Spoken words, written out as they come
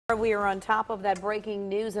We are on top of that breaking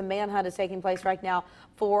news. A manhunt is taking place right now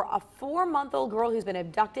for a 4-month-old girl who's been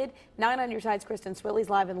abducted. 9 on your side's Kristen Swilley's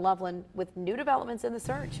live in Loveland with new developments in the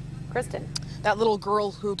search. Kristen. That little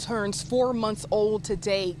girl who turns 4 months old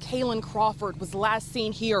today, Kaylin Crawford, was last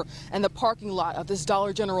seen here in the parking lot of this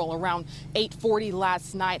Dollar General around 8:40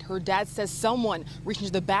 last night. Her dad says someone reached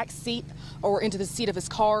into the back seat or into the seat of his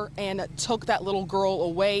car and took that little girl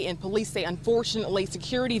away. And police say, unfortunately,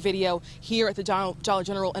 security video here at the Dollar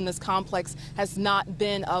General in this complex has not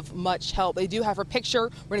been of much help. They do have her picture.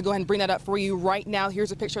 We're going to go ahead and bring that up for you right now.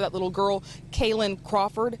 Here's a picture of that little girl. Kaylin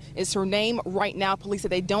Crawford is her name. Right now, police say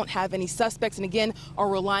they don't have any suspects and again are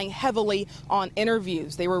relying heavily on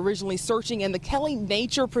interviews. They were originally searching in the Kelly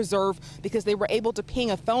Nature Preserve because they were able to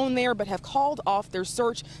ping a phone there but have called off their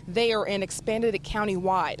search there and expanded it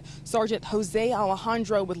county-wide. Sergeant Jose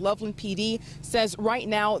Alejandro with Loveland PD says right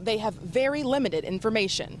now they have very limited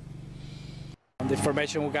information. The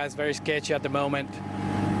information we got is very sketchy at the moment.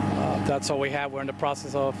 That's all we have. We're in the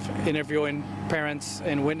process of interviewing parents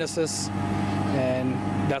and witnesses, and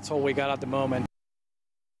that's all we got at the moment.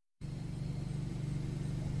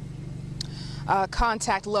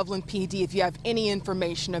 Contact Loveland PD if you have any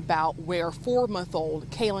information about where 4-month-old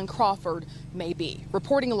Kaylin Crawford may be.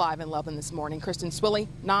 Reporting live in Loveland this morning, Kristen Swilley,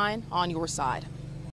 9 on your side.